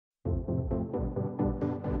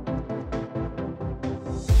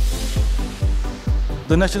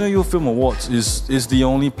The National Youth Film Awards is the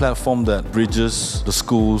only platform that bridges the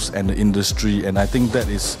schools and the industry, and I think that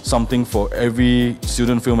is something for every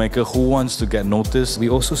student filmmaker who wants to get noticed. We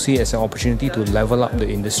also see it as an opportunity to level up the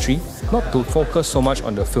industry, not to focus so much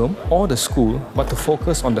on the film or the school, but to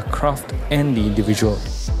focus on the craft and the individual.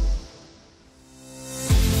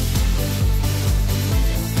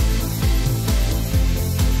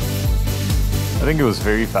 I think it was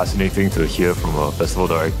very fascinating to hear from a festival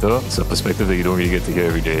director. It's a perspective that you don't really get to hear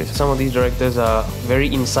every day. Some of these directors are very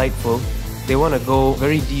insightful. They want to go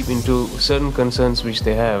very deep into certain concerns which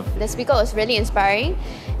they have. The speaker was really inspiring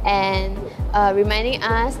and reminding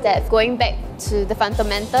us that going back to the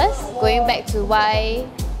fundamentals, going back to why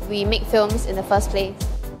we make films in the first place.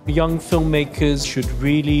 Young filmmakers should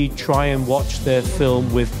really try and watch their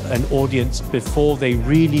film with an audience before they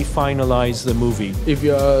really finalize the movie. If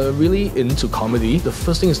you're really into comedy, the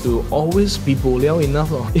first thing is to always be bo liao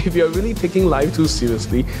enough. If you're really taking life too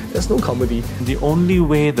seriously, there's no comedy. The only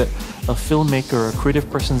way that a filmmaker or a creative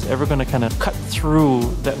person is ever going to kind of cut through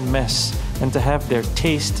that mess and to have their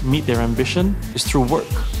taste meet their ambition is through work.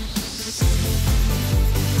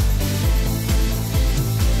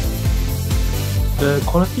 The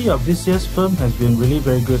quality of this year's film has been really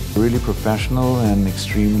very good. Really professional and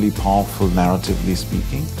extremely powerful, narratively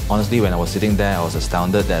speaking. Honestly, when I was sitting there, I was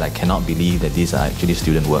astounded that I cannot believe that these are actually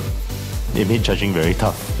student work. It made judging very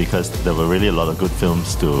tough because there were really a lot of good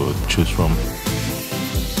films to choose from.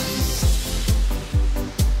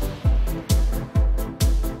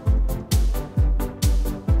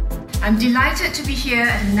 I'm delighted to be here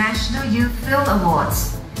at the National Youth Film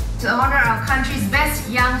Awards to honor our country's best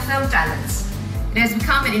young film talents. It has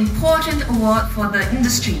become an important award for the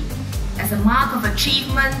industry as a mark of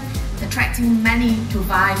achievement, attracting many to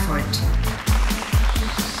vie for it.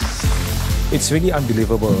 It's really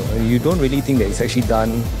unbelievable. You don't really think that it's actually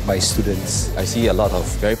done by students. I see a lot of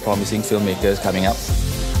very promising filmmakers coming up.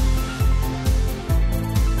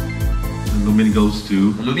 The Lumin goes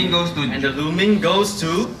to... The Lumin goes to... And the Lumin goes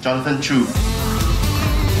to... Jonathan Chu.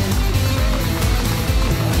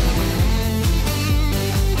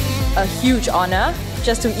 A huge honor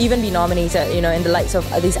just to even be nominated, in the likes of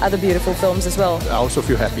these other beautiful films as well. I also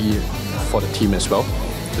feel happy for the team as well.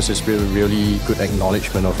 This is really good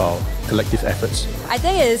acknowledgement of our collective efforts. I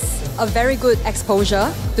think it's a very good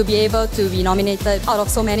exposure to be able to be nominated out of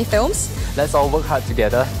so many films. Let's all work hard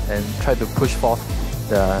together and try to push forth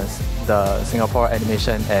the Singapore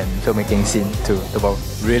animation and filmmaking scene to the world.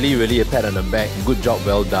 Really a pat on the back. Good job,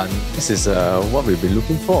 well done. This is what we've been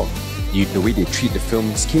looking for. The way they treat the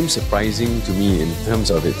film came surprising to me in terms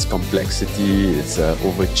of its complexity, its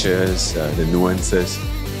overtures, the nuances.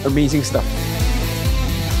 Amazing stuff.